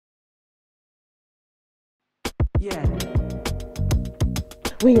Yeah.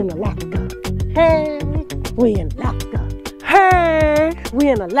 We in Alaska. Hey, we in Alaska. Hey, we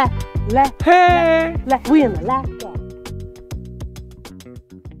in Alaska. Hey, we in Alaska.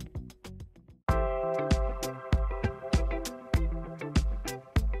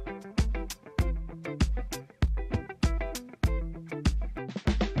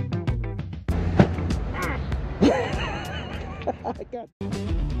 I got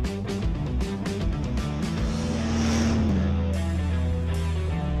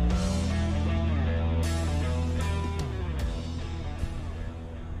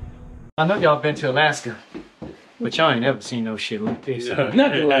I know y'all been to Alaska, but y'all ain't ever seen no shit like this.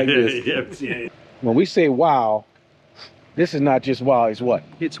 Nothing like this. When we say wow, this is not just wow, it's what?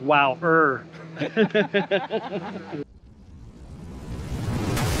 It's wow-er.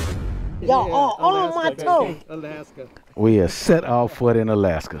 y'all all on my toe. Alaska. We have set our foot in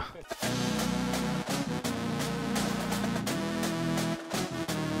Alaska.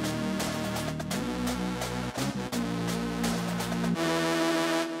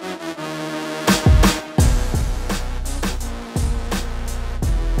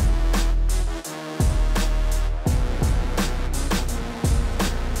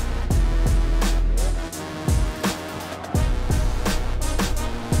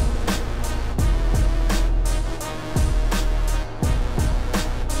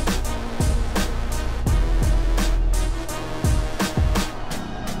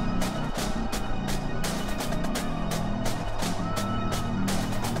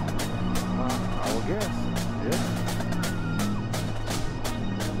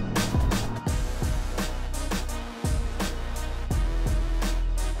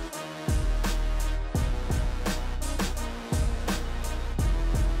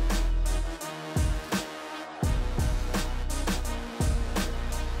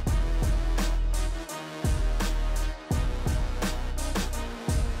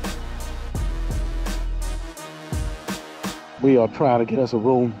 We are trying to get us a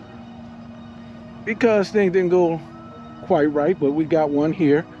room because things didn't go quite right, but we got one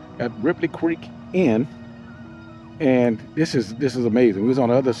here at Ripley Creek Inn, and this is amazing. We was on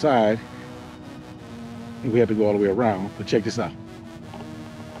the other side and we had to go all the way around, but check this out.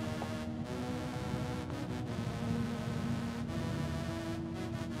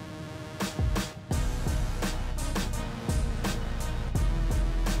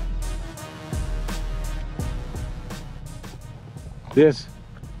 This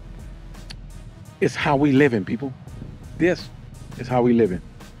is how we living, people. This is how we living.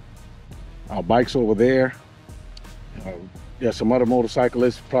 Our bikes over there. There's some other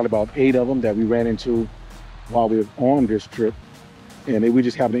motorcyclists, probably about 8 of them that we ran into while we were on this trip, and we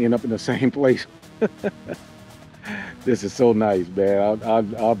just happened to end up in the same place. This is so nice, man.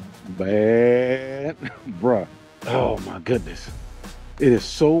 Man, bruh. Oh my goodness. It is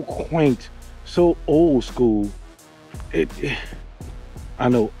so quaint, so old school. I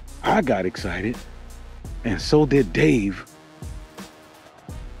know I got excited, and so did Dave.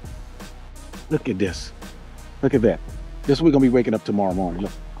 Look at this. Look at that. This is we're gonna be waking up tomorrow morning.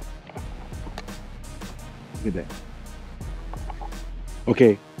 Look. Look at that.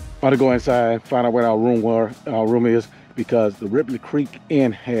 Okay, about to go inside, find out where our room is, because the Ripley Creek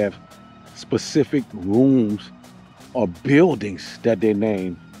Inn have specific rooms or buildings that they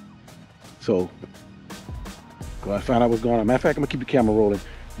name. So go and find out what's going on. Matter of fact, I'm gonna keep the camera rolling,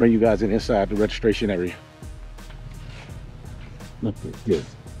 bring you guys inside the registration area. Look at this.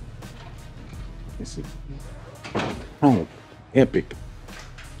 Let's see. Oh, epic.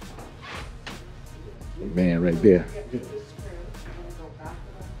 Man, right there. It's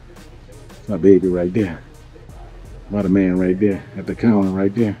my baby right there. My man right there at the counter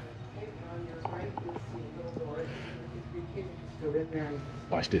right there.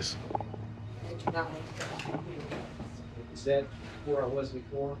 Watch this. Is that where I was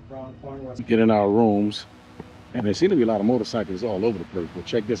before? Around the corner? We get in our rooms, and there seem to be a lot of motorcycles all over the place. But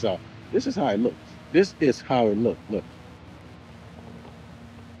check this out. This is how it looks. This is how it looks. Look.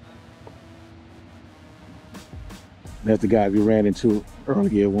 That's the guys we ran into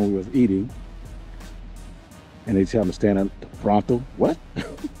earlier when we was eating. And they tell them to stand at the Pronto. What?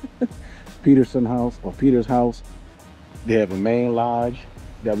 Peter's house. They have a main lodge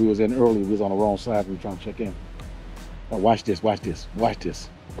that we was in earlier. We was on the wrong side. We were trying to check in. Now watch this, watch this, watch this.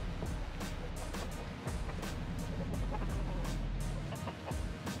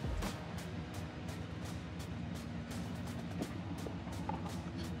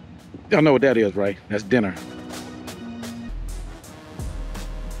 Y'all know what that is, right? That's dinner.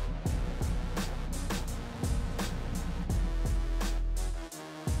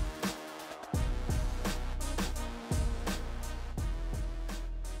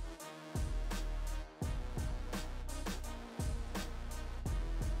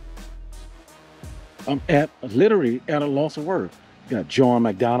 I'm literally at a loss of words. You got John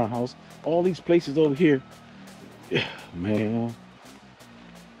McDonough House, all these places over here. Yeah, man.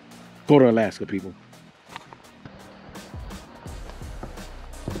 Go to Alaska, people.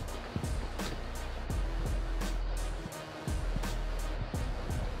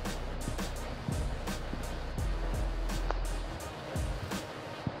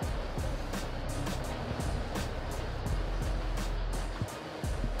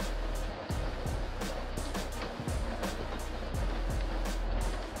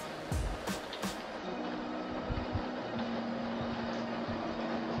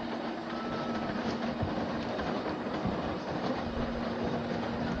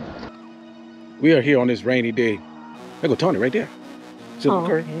 We are here on this rainy day. There go Tony right there. Oh,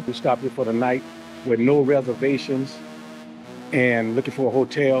 Curry. okay. We stopped here for the night with no reservations and looking for a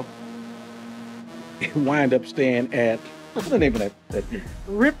hotel. And wind up staying at, what's the name of that?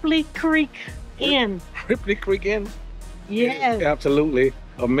 Ripley Creek Inn. Ripley Creek Inn? Yes. Absolutely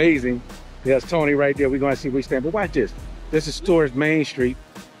amazing. There's Tony right there. We're going to see where we stand. But watch this. This is Storage Main Street.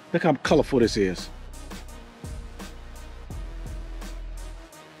 Look how colorful this is.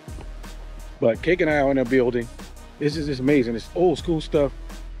 But Cake and I are in a building. This is just amazing. It's old school stuff.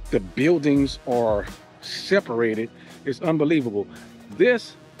 The buildings are separated. It's unbelievable.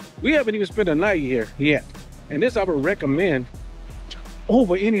 This, we haven't even spent a night here yet. And this I would recommend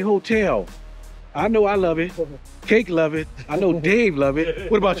over any hotel. I know I love it. Cake love it. I know Dave love it.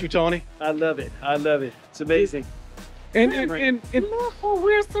 What about you, Tony? I love it. I love it. It's amazing. And Look what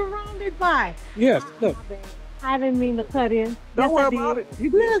we're surrounded by. yes, look. I didn't mean to cut in. Don't Yes, I worry did. about it.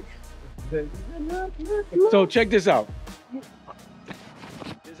 Look. Look. So check this out.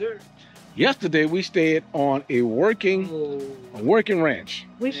 Is there? Yesterday we stayed on a working ranch.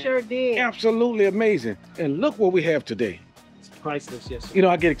 We sure did. Absolutely amazing. And look what we have today. It's priceless, yes. You know,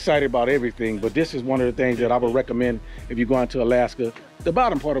 I get excited about everything, but this is one of the things that I would recommend if you're going to Alaska, the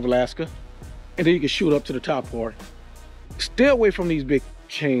bottom part of Alaska, and then you can shoot up to the top part. Stay away from these big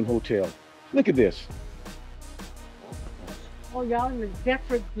chain hotels. Look at this. Oh, y'all in the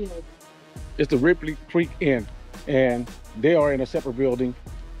Deptford building. It's the Ripley Creek Inn, and they are in a separate building.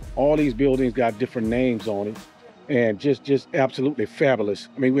 All these buildings got different names on it, and just absolutely fabulous.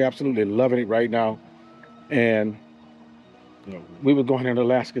 I mean, we're absolutely loving it right now. And you know, we were going to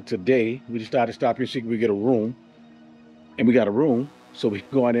Alaska today. We decided to stop here so we get a room, and we got a room, so we're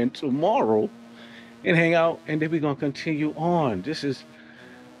going in tomorrow and hang out, and then we're gonna continue on. This is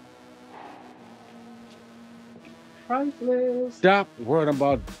Priceless. stop worrying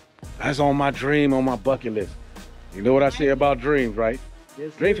about. That's on my dream, on my bucket list. You know what I say about dreams, right?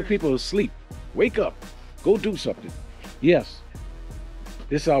 Yes, Dream for sir. people to sleep. Wake up. Go do something. Yes.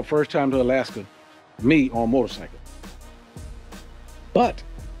 This is our first time to Alaska. Me on a motorcycle. But,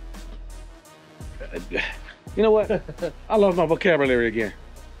 you know what? I love my vocabulary again.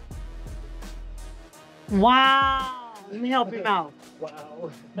 Wow. Let me help him out.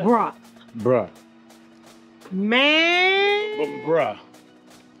 Wow. Bruh. Bruh. Man. Bruh.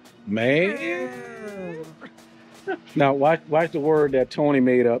 Man. Now, watch the word that Tony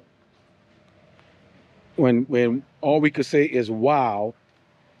made up when all we could say is wow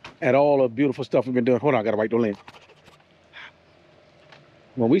at all the beautiful stuff we've been doing. Hold on, I gotta write the link.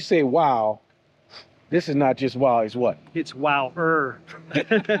 When we say wow, this is not just wow, it's what? It's wow-er.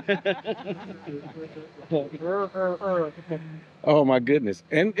 Oh my goodness.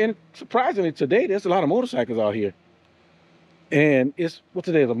 And surprisingly today, there's a lot of motorcycles out here. And it's, what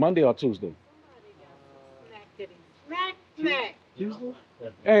today is, a Monday or Tuesday? Smack.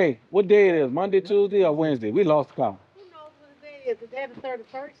 Hey, what day it is? Monday, Tuesday, or Wednesday? We lost count. Who knows what day it is? Is that the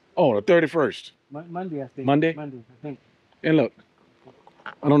 31st? Oh, the 31st. Monday, I think. Monday? Monday, I think. And look,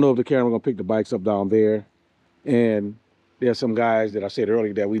 I don't know if the camera gonna pick the bikes up down there. And there's some guys that I said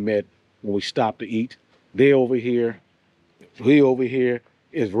earlier that we met when we stopped to eat. They over here, we over here.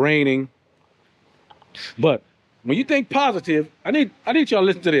 It's raining. But when you think positive, I need y'all to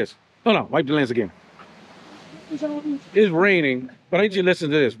listen to this. Hold on, wipe the lens again. It's raining, but I need you to listen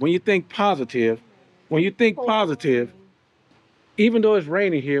to this. When you think positive, even though it's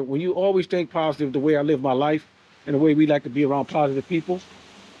raining here, when you always think positive the way I live my life and the way we like to be around positive people,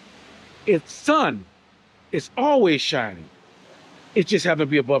 it's sun. It's always shining. It just happened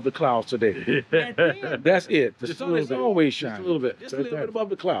to be above the clouds today. That's it. The sun is always shining. Just a little bit. Just a little bit above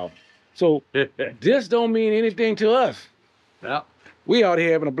the cloud. So this don't mean anything to us. Yeah. We out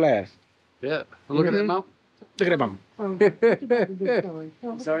here having a blast. Yeah. Look at that mouth. Look at that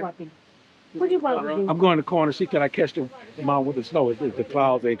mama. Sorry? What do you want to do? I'm going to the corner, see can I catch the mom with the snow. The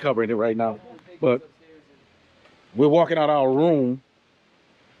clouds ain't covering it right now. But we're walking out our room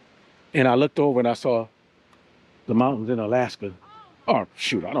And I looked over and I saw the mountains in Alaska. Oh,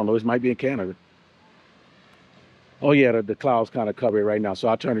 shoot, I don't know. This might be in Canada. Oh, yeah, the clouds kind of cover it right now. So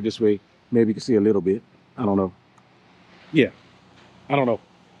I'll turn it this way. Maybe you can see a little bit. I don't know. Yeah, I don't know.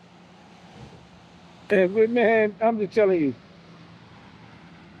 And, man, I'm just telling you.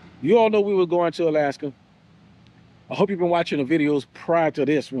 You all know we were going to Alaska. I hope you've been watching the videos prior to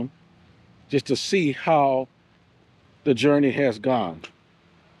this one, just to see how the journey has gone.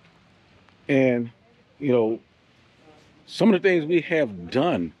 And, you know, some of the things we have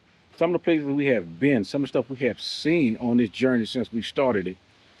done, some of the places we have been, some of the stuff we have seen on this journey since we started it,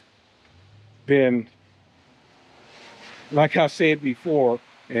 been, like I said before,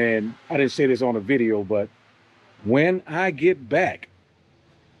 and I didn't say this on the video, but when I get back,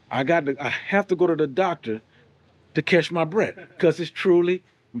 I have to go to the doctor to catch my breath, because it's truly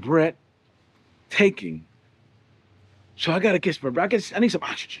breathtaking. So I gotta catch my breath. I need some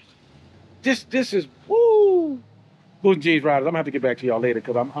oxygen. This is woo. Boots and jeans riders. I'm gonna have to get back to y'all later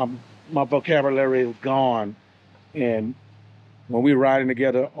because my vocabulary is gone. And when we're riding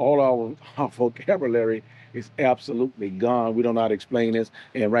together, all our vocabulary is absolutely gone. We don't know how to explain this.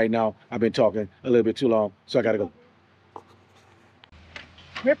 And right now, I've been talking a little bit too long, so I gotta go.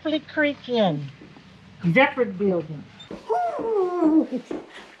 Ripley Creek Inn, Deptford Building.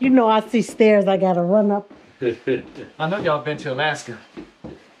 You know, I see stairs I gotta run up. I know y'all been to Alaska,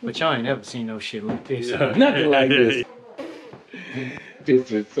 but y'all ain't never seen no shit like this. Nothing like this.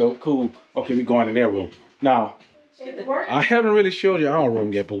 This is so cool. Okay, we going in their room. Now, I haven't really showed you our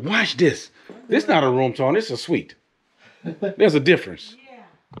room yet, but watch this. This is not a room, Tony. This is a suite. There's a difference.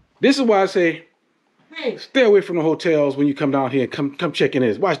 This is why I say, stay away from the hotels when you come down here and come check in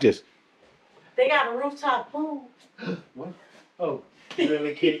this. Watch this. They got a rooftop pool. What? Oh,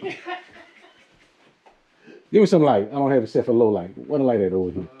 really, kid? Give me some light. I don't have it set for low light. What a light at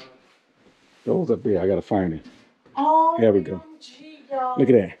over here? Those up there. I gotta find it. Oh, there we go. y'all. Look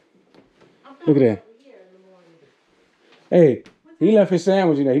at that. Look at that. Hey, he left his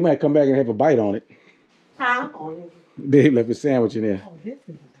sandwich in there. He might come back and have a bite on it. Huh? Dave left his sandwich in there. Oh, this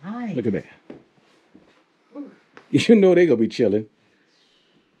is nice. Look at that. You know they gonna be chilling.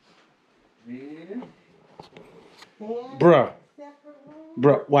 Bruh.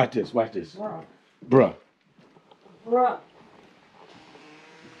 Bruh, watch this. Watch this. Bruh. Bruh.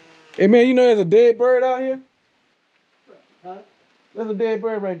 Hey man, you know there's a dead bird out here? Huh? There's a dead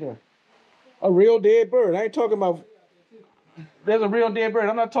bird right there. A real dead bird. I ain't talking about. There's a real dead bird.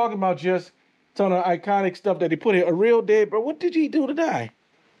 I'm not talking about just some of the iconic stuff that they put here. A real dead bird. What did he do to die?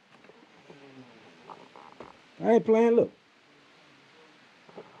 I ain't playing. Look.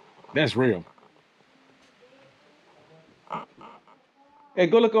 That's real. Hey,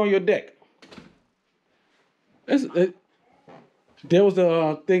 go look on your deck. There was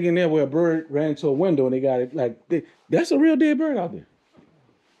a thing in there where a bird ran into a window and they got it like, that's a real dead bird out there.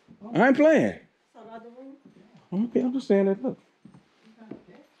 I ain't playing. Okay, I'm just saying that, look.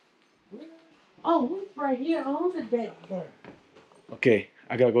 Oh, who's right here on the deck there? Okay,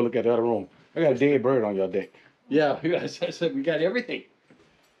 I gotta go look at the other room. I got a dead bird on your deck. Yeah, I said we got everything.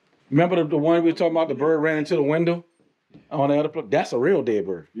 Remember the one we were talking about, the bird ran into the window on the other place? That's a real dead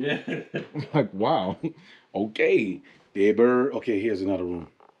bird. Yeah. I'm like, wow. Okay, dead bird. Okay, here's another room.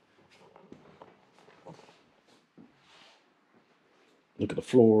 Look at the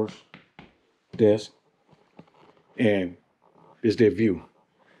floors, desk, and this is their view.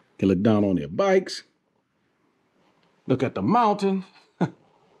 Can look down on their bikes. Look at the mountain.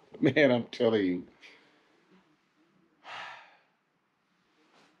 Man, I'm telling you.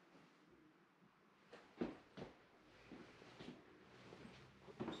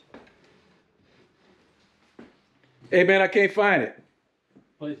 Hey man, I can't find it.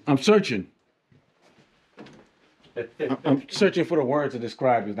 I'm searching. I'm searching for the word to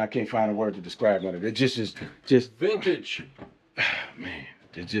describe it, and I can't find a word to describe it. It just Vintage. Man,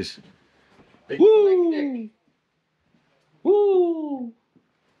 it just. Big Woo! Woo!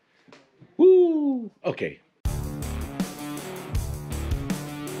 Woo! Okay.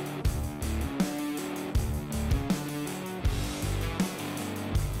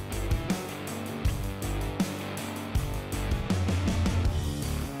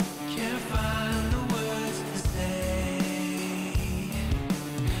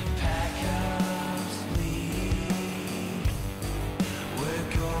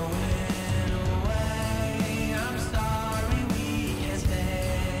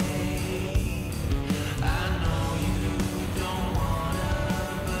 I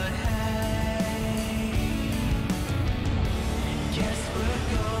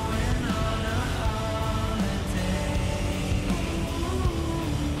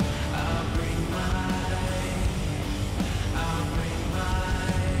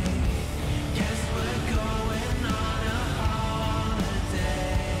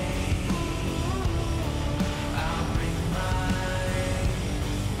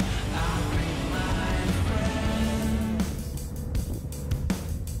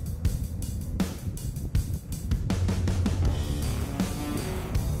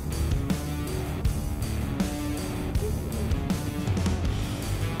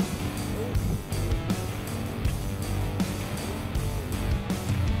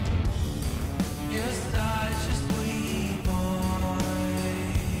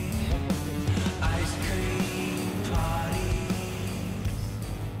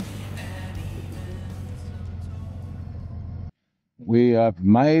We have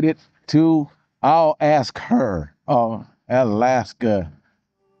made it to, I'll ask her, Alaska.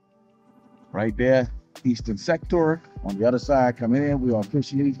 Right there, eastern sector. On the other side, coming in, we are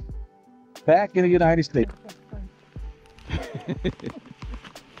officially back in the United States.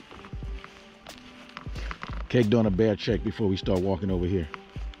 Cake doing a bear check before we start walking over here.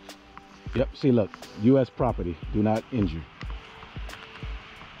 Yep, see, look, U.S. property, do not injure.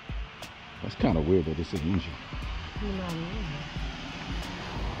 That's kind of weird that this is injured. That means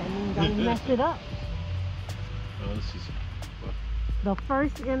don't mess it up. Oh, this is... The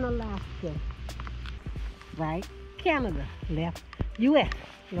first in Alaska, right? Canada, left. U.S.,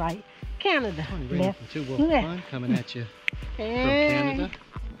 right? Canada, left. U.S. Coming at you Hey. from Canada.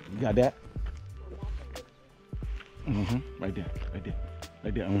 You got that? Right there, right there,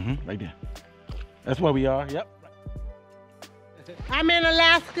 right there, right there. That's where we are, yep. I'm in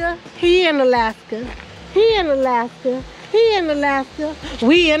Alaska, he in Alaska, he in Alaska, he in Alaska,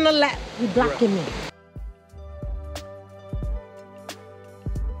 we in Alaska. You blocking me.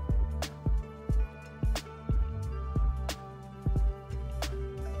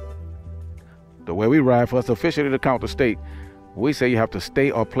 The way we ride, for us officially to count the state, we say you have to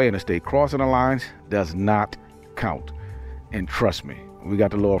stay or play in the state. Crossing the lines does not count. And trust me, we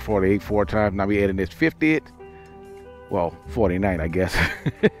got the lower 48 4 times. Now we adding this 50th. Well, 49, I guess.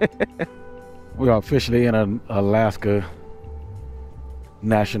 We are officially in Alaska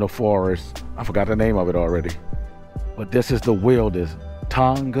National Forest. I forgot the name of it already. But this is the wilderness.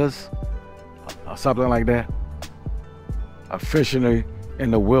 Tongass or something like that. Officially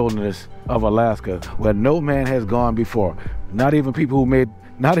in the wilderness of Alaska, where no man has gone before. Not even people who made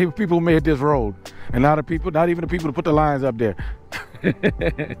this road. And not even the people who put the lines up there.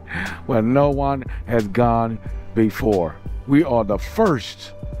 Where no one has gone before. We are the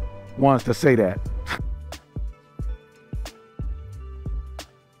first ones to say that.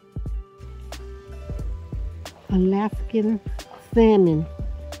 Alaskan salmon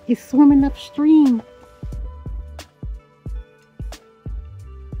is swimming upstream.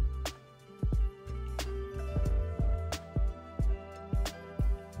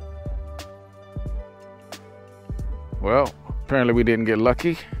 Well, apparently we didn't get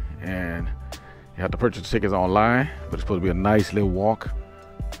lucky, and you have to purchase tickets online, but it's supposed to be a nice little walk.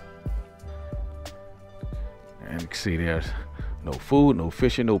 And you can see there's no food, no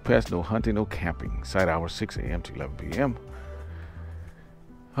fishing, no pets, no hunting, no camping. Site hours 6 a.m. to 11 p.m.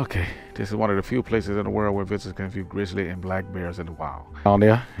 Okay, this is one of the few places in the world where visitors can view grizzly and black bears in the wild. Down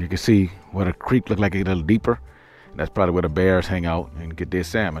there, you can see where the creek looked like a little deeper. And that's probably where the bears hang out and get their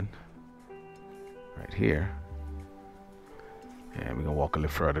salmon. Right here. And we're gonna walk a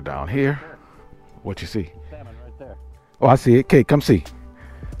little further down here. What you see? Salmon right there. Oh, I see it. Okay, come see.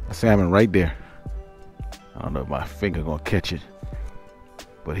 A salmon right there. I don't know if my finger gonna catch it,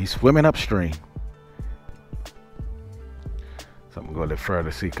 but he's swimming upstream. So I'm gonna go a little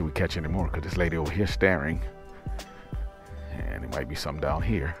further to see can we catch any more, because this lady over here staring, and it might be some down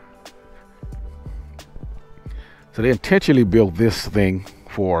here. So they intentionally built this thing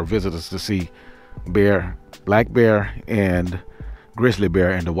for visitors to see bear, black bear, and grizzly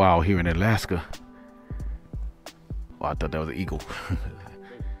bear in the wild here in Alaska. Oh, I thought that was an eagle.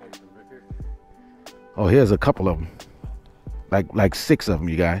 Oh, here's a couple of them. Like 6 of them,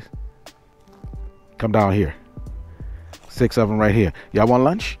 you guys. Come down here. 6 of them right here. Y'all want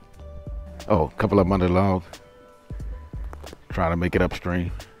lunch? Oh, a couple of them under the log. Trying to make it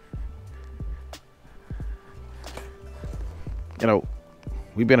upstream. You know,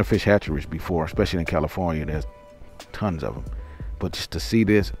 we've been to fish hatcheries before, especially in California. There's tons of them. But just to see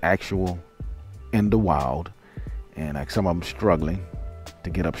this actual in the wild, and like some of them struggling to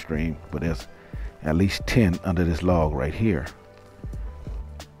get upstream, but there's at least 10 under this log right here.